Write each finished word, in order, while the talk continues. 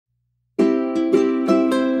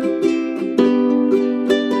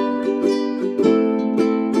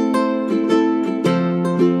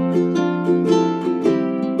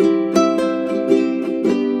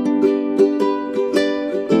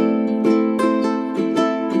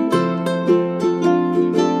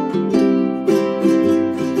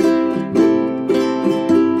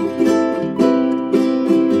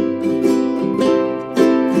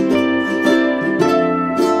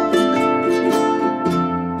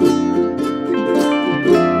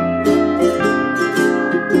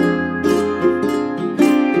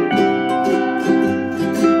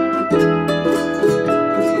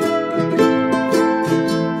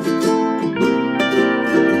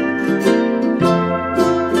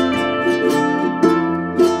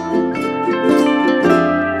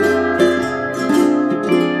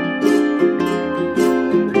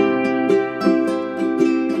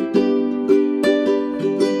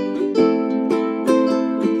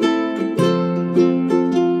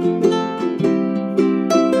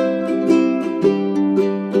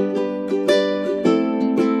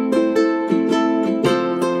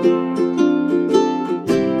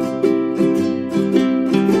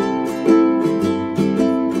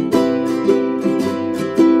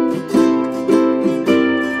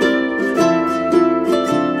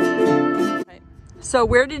So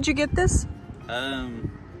where did you get this?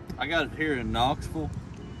 I got it here in Knoxville.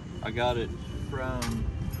 I got it from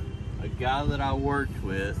a guy that I worked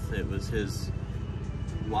with. It was his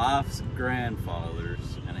wife's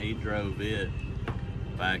grandfather's, and he drove it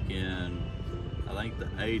back in, I think, the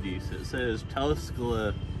 80s. It says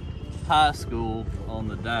Tuscaloosa High School on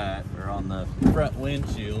the DAT, or on the front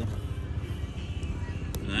windshield.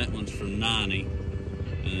 And that one's from 90.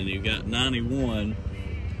 And then you got 91.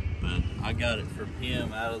 But I got it from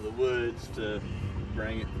him out of the woods to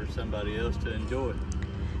bring it for somebody else to enjoy.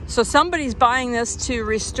 So somebody's buying this to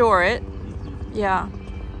restore it. Yeah.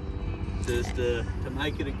 Just to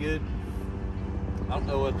make it a good, I don't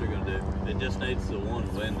know what they're going to do. It just needs the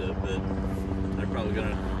one window, but they're probably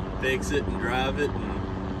going to fix it and drive it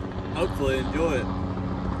and hopefully enjoy it.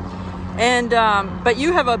 And, but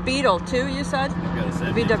you have a Beetle too, you said? I've got a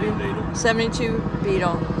 72 Beetle. 72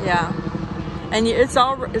 Beetle, yeah. And it's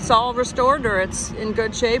all restored, or it's in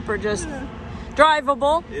good shape, or just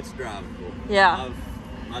drivable? It's drivable. Yeah.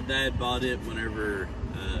 My dad bought it whenever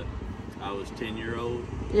I was 10-year-old.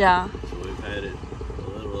 Yeah. So we've had it a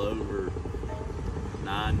little over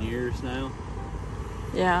 9 years now.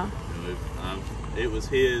 Yeah. And it was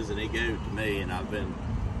his, and he gave it to me, and I've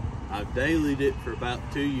dailied it for about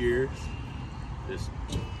 2 years. Just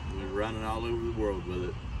been running all over the world with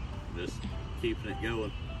it, just keeping it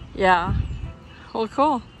going. Yeah. Well,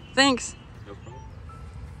 cool. Thanks. No problem.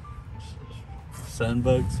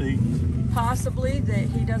 Sunbug seats. Possibly that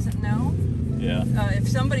he doesn't know. Yeah. If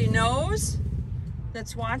somebody knows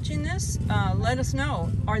that's watching this, let us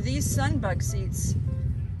know. Are these sunbug seats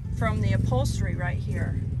from the upholstery right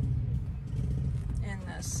here in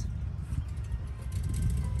this?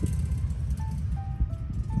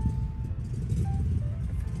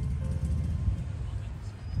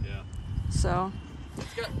 Yeah. So.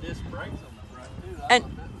 It's got disc brakes on the front too.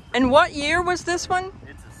 And what year was this one?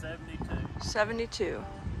 It's a 72. 72.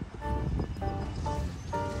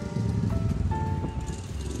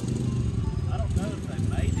 I don't know if they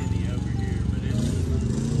made any over here, but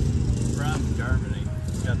it's from Germany.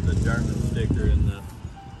 It's got the German sticker and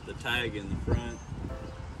the tag in the front.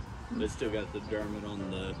 But it's still got the German on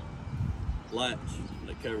the latch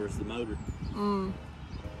that covers the motor.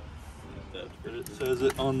 That's what it says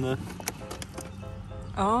it on the...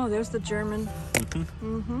 Oh, there's the German.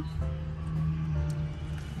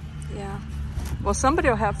 Yeah. Well, somebody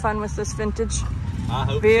will have fun with this vintage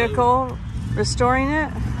vehicle, restoring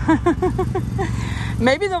it.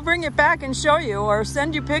 Maybe they'll bring it back and show you, or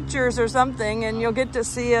send you pictures or something, and you'll get to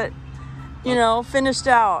see it, you know, finished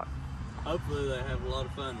out. Hopefully they have a lot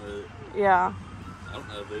of fun with it. Yeah. I don't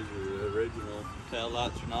know if these are the original tail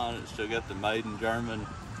lights or not. It's still got the made in German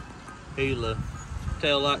Hela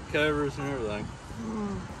tail light covers and everything.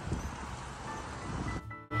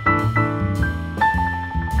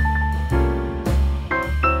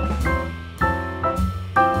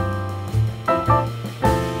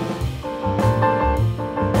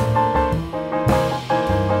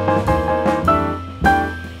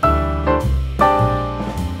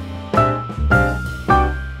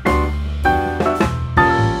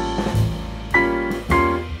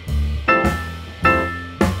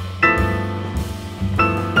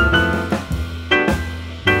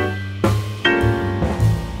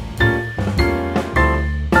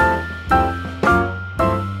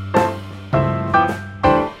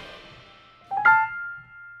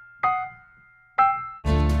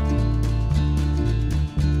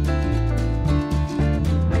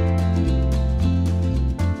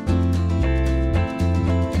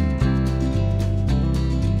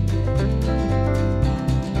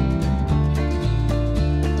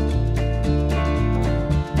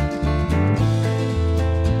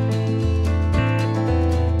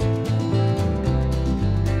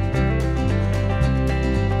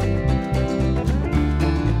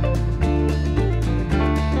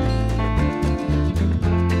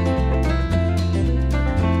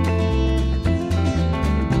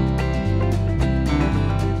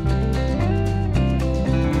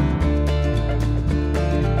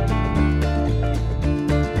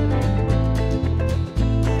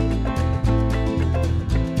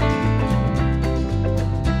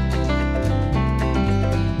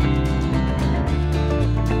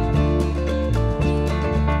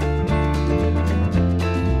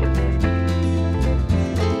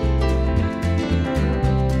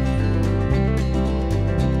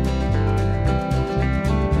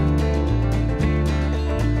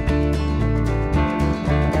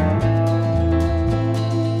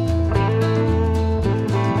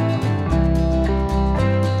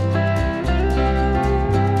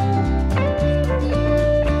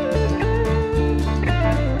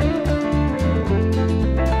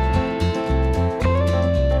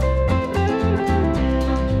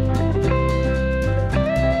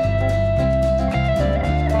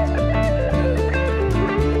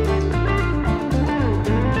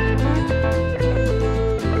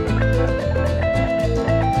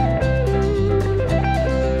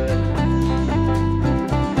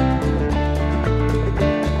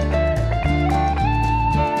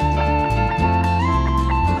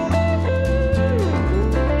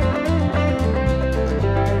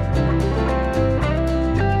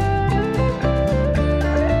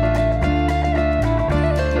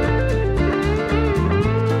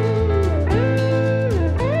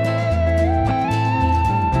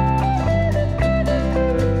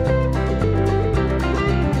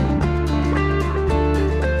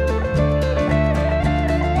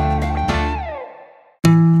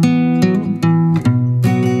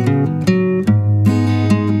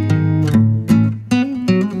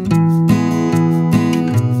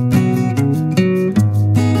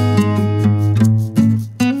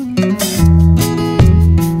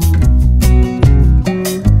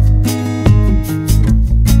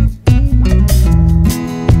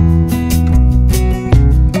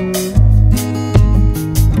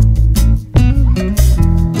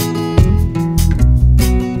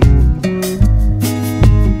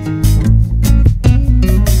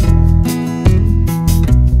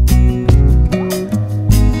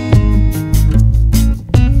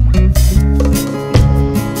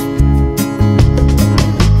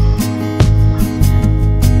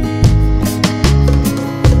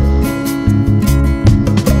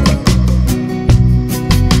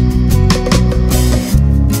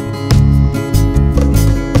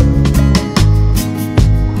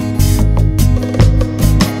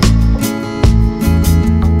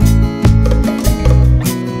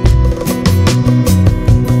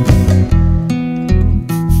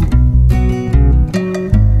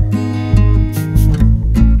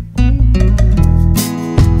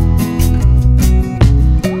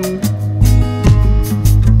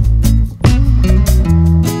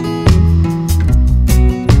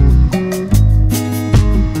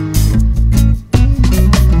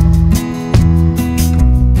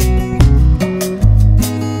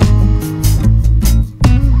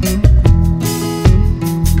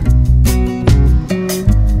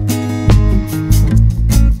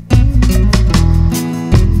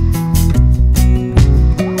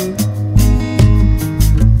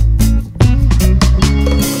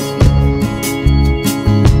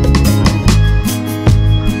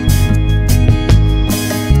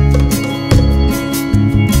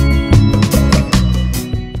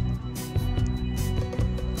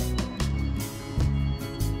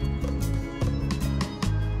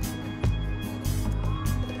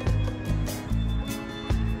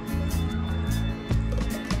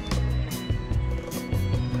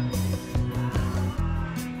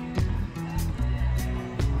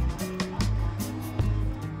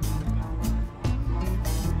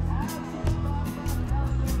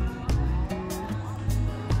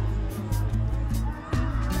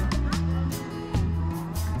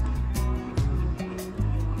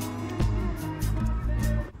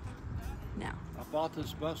 now. I bought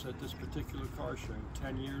this bus at this particular car show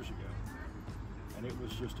 10 years ago, and it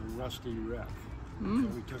was just a rusty wreck. So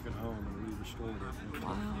we took it home and we restored it.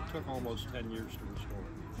 It took almost 10 years to restore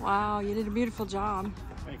it. Wow, you did a beautiful job.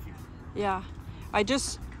 Thank you. Yeah, I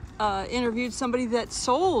just interviewed somebody that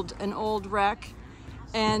sold an old wreck,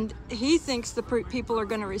 and he thinks the people are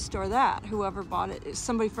going to restore that. Whoever bought it is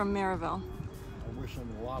somebody from Maryville. I wish him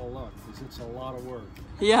a lot of luck, because it's a lot of work.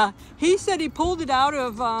 Yeah, he said he pulled it out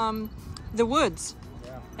of the woods,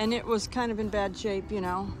 and it was kind of in bad shape, you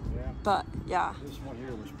know. Yeah. But yeah. This one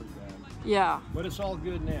here was pretty bad. Yeah. But it's all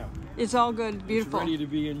good now. It's all good, beautiful. It's ready to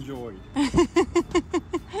be enjoyed.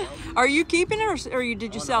 Are you keeping it, or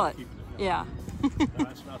did you sell it? I'm keeping it. Yeah. No,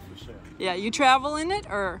 it's not for sale. Yeah, you travel in it,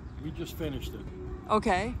 or? We just finished it.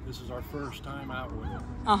 Okay. This is our first time out with it.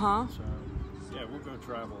 Uh-huh. So, yeah, we'll go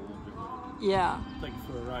travel a little bit with it. Yeah. Take it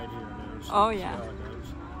for a ride here and there. Oh, yeah. See how it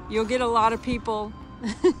goes. You'll get a lot of people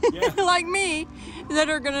like me that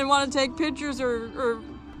are going to want to take pictures or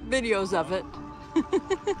videos of it.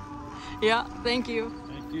 Yeah, thank you.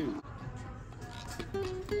 Thank you.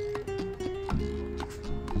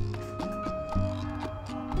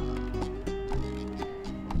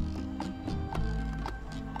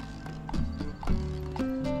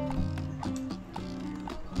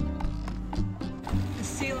 The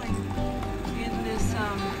ceiling in this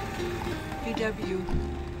VW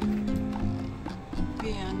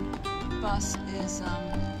van bus is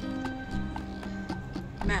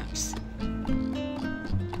maps.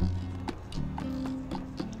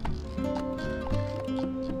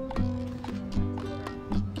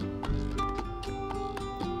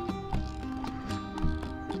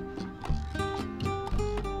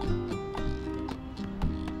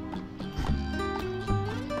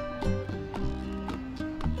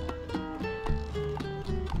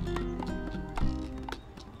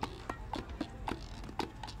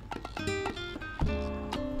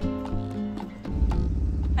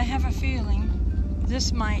 I have a feeling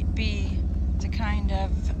this might be the kind of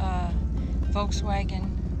Volkswagen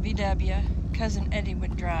VW Cousin Eddie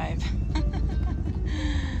would drive.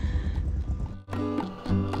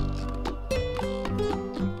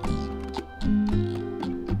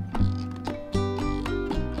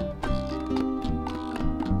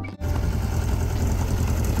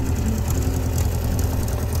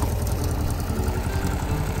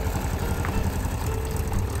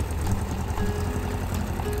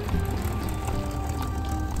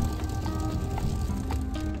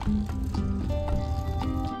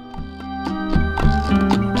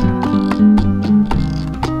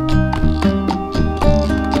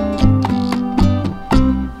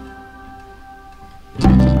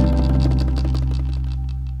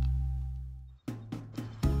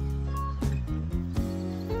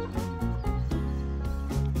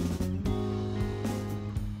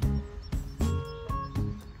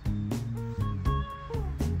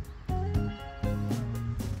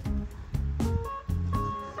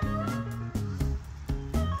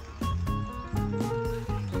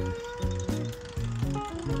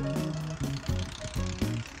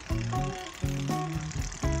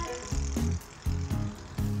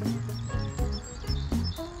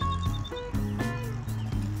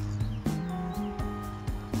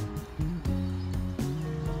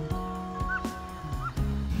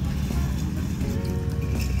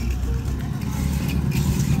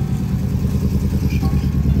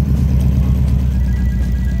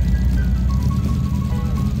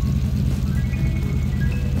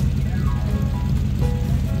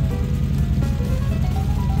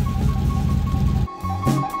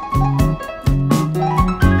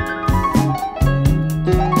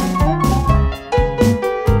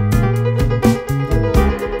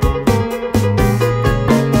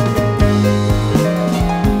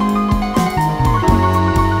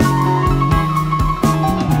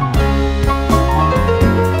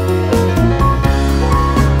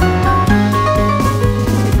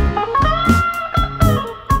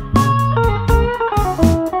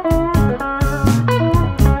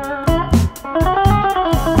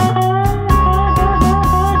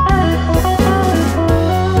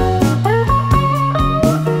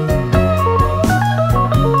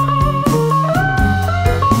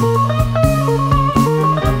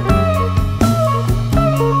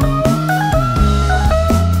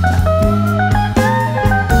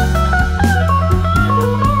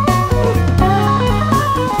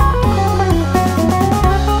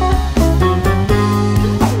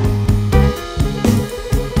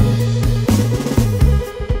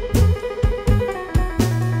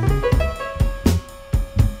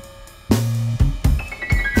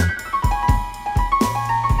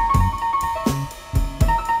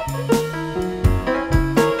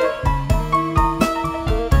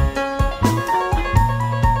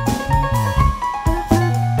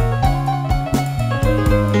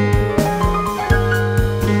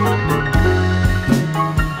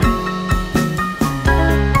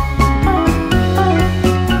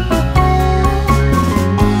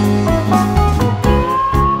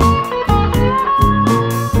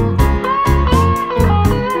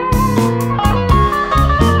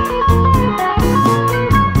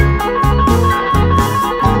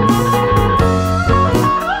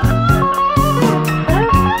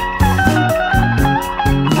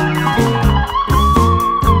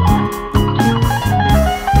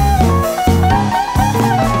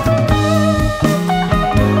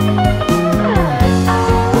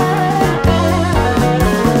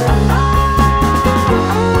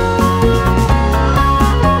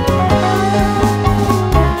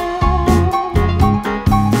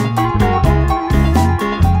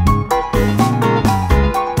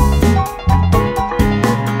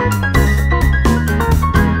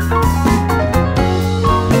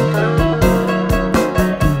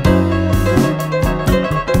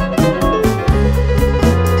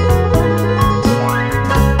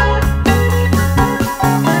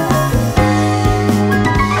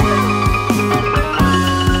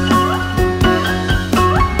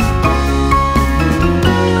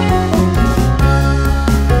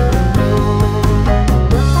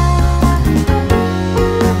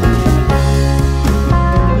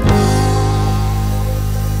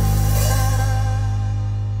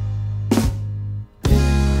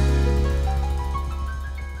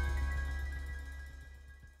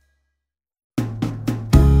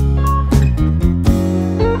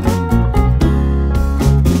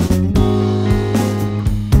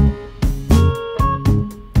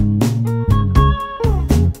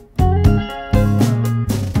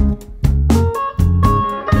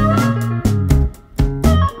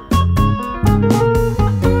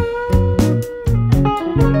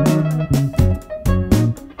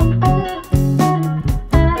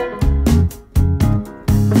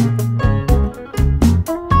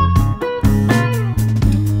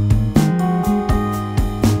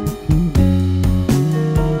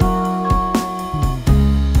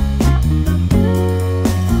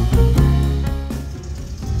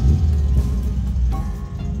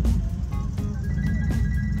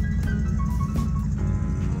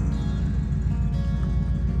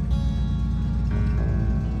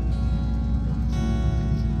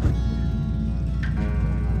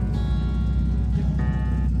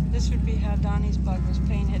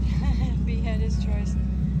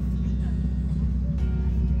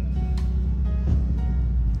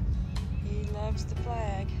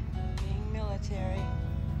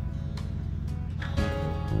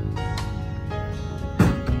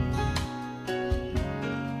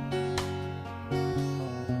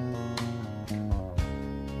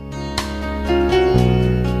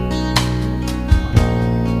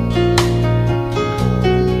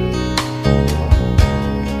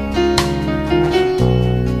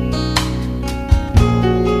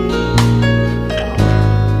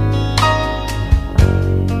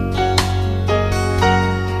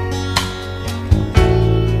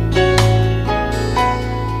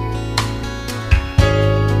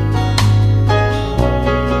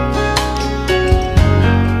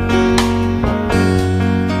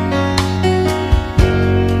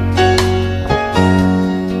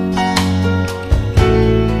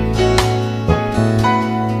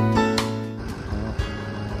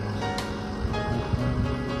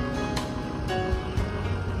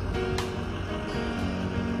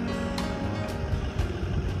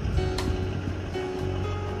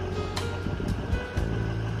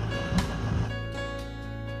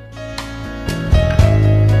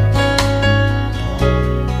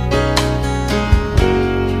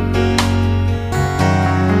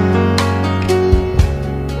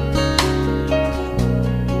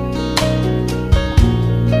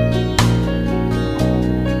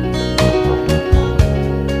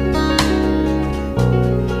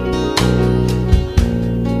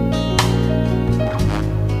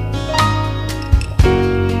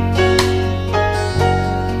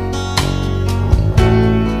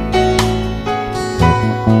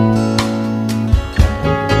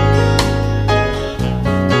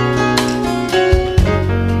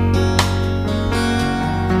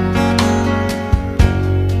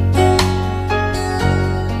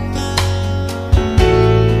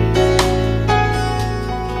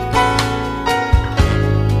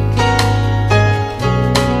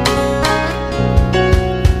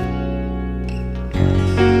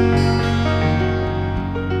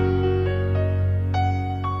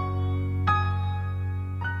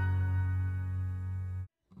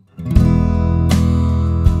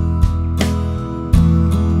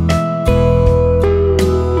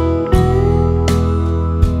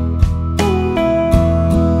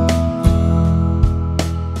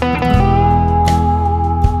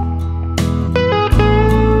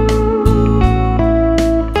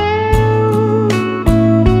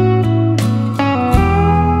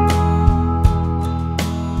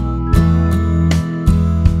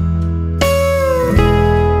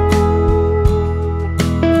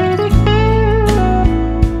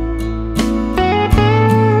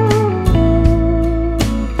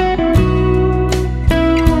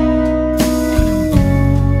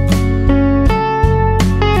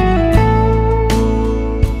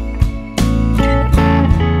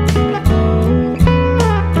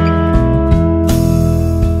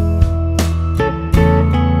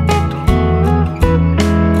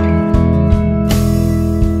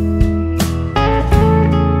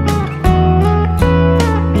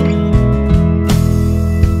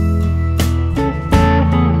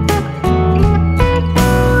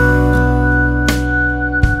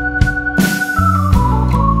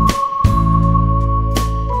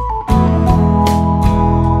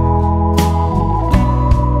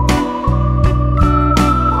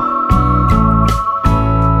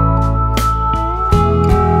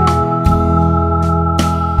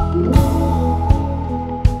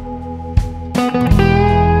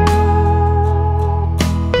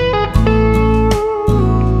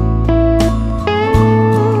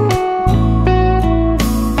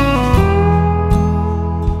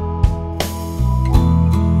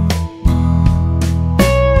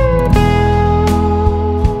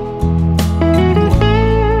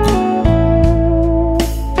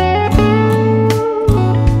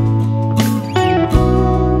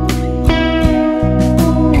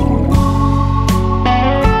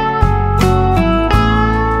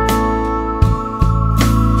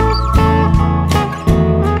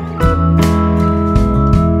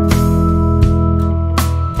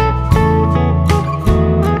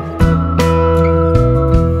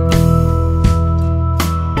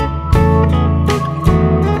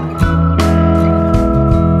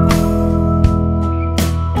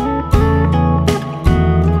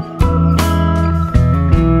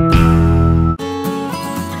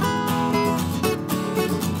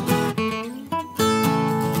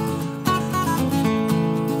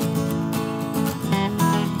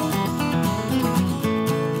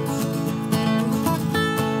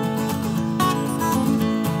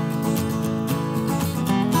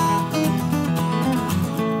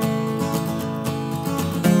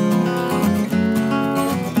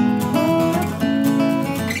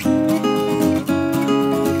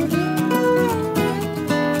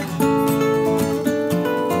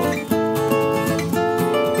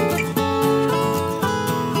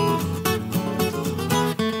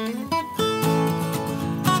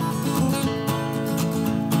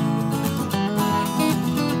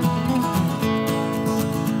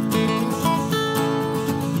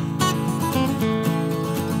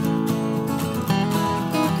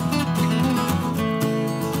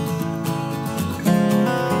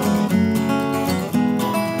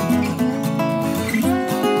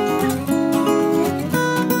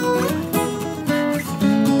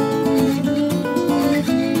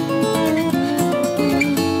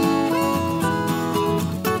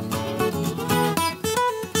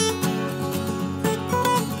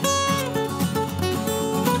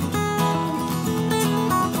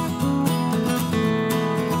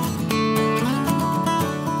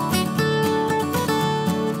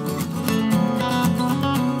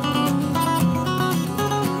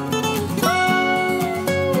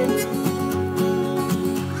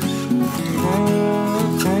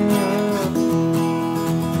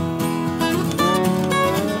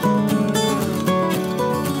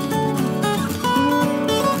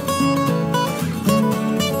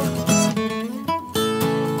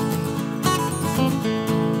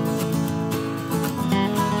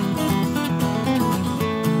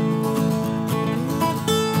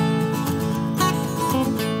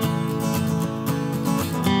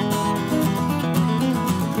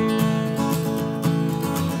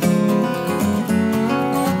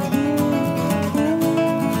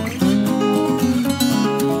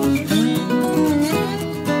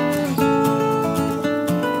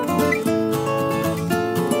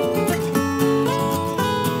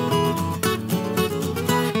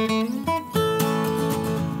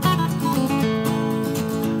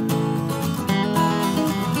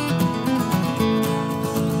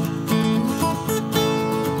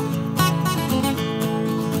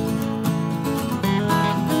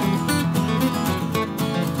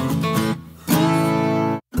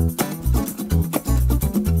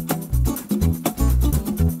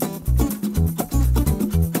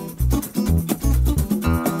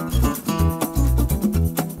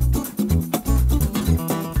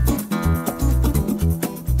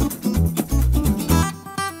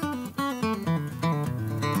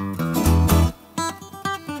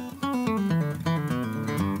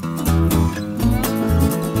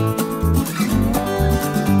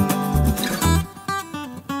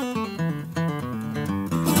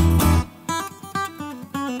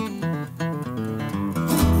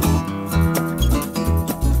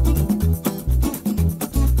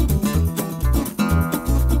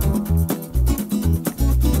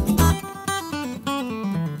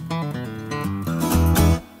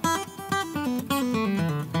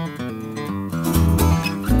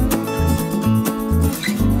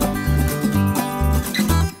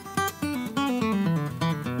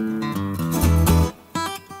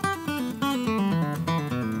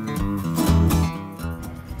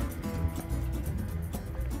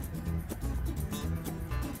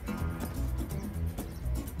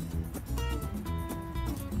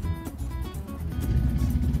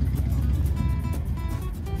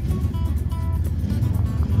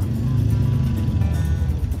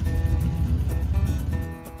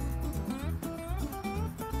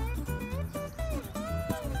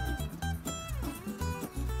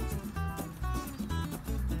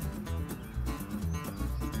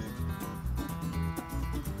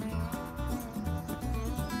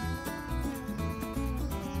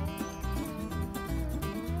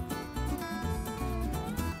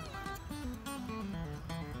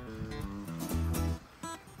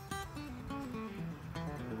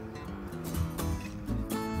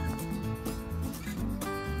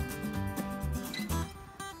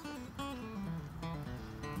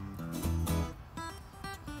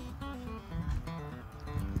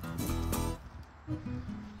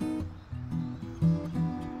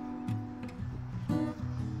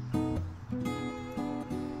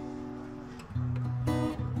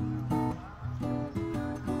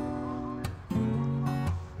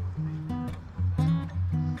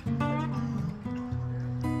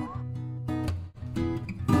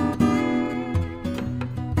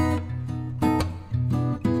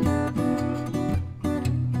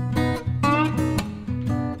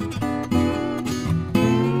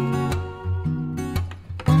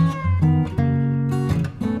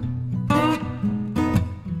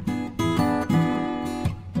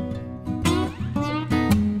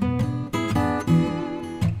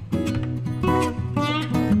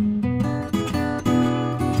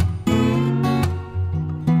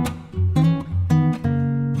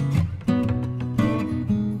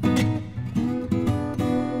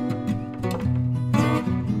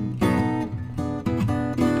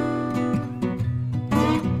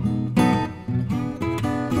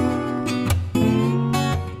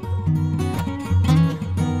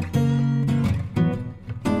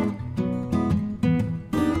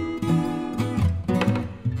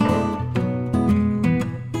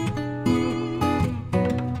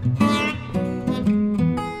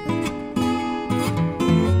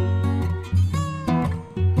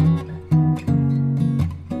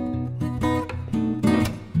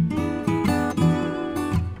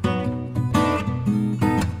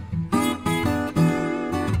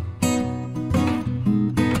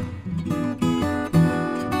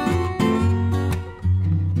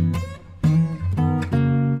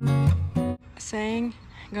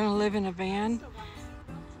 live in a van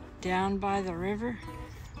down by the river.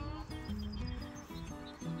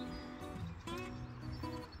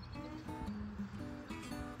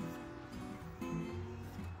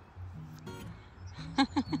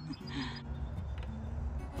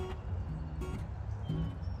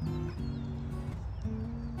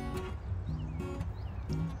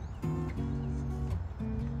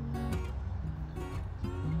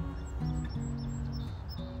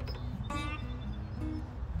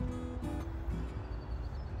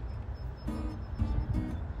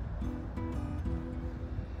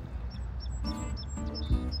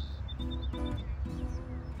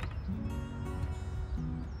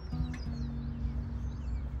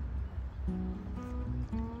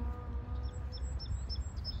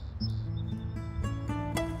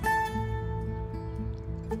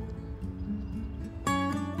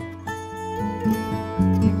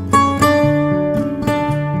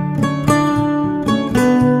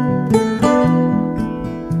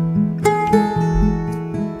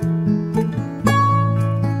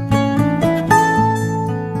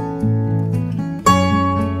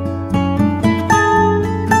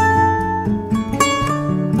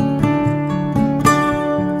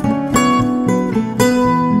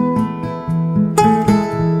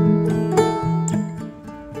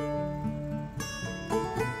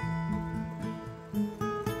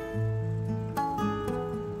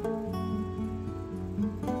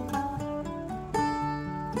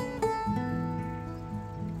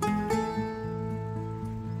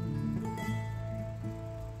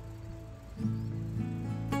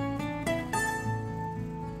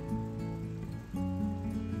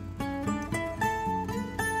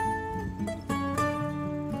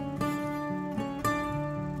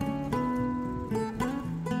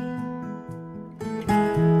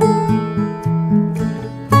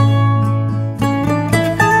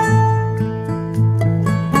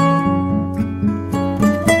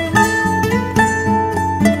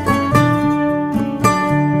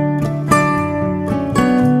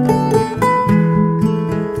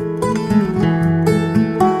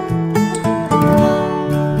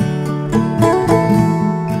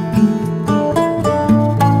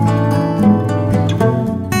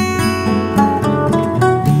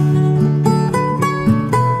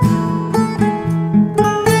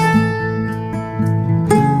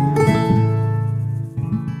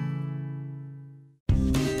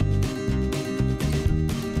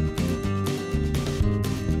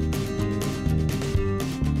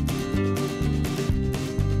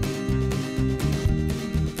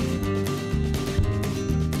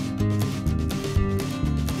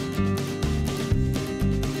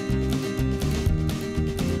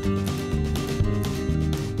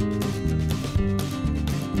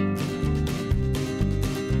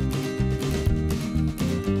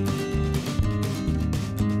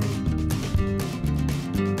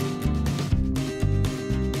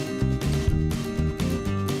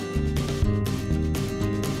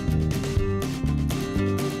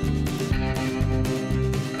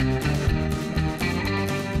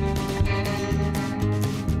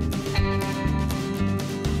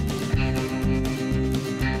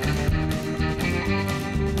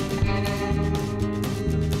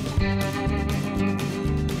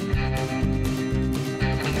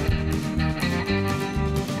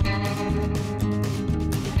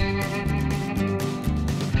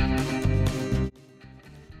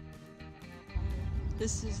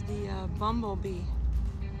 This is the bumblebee.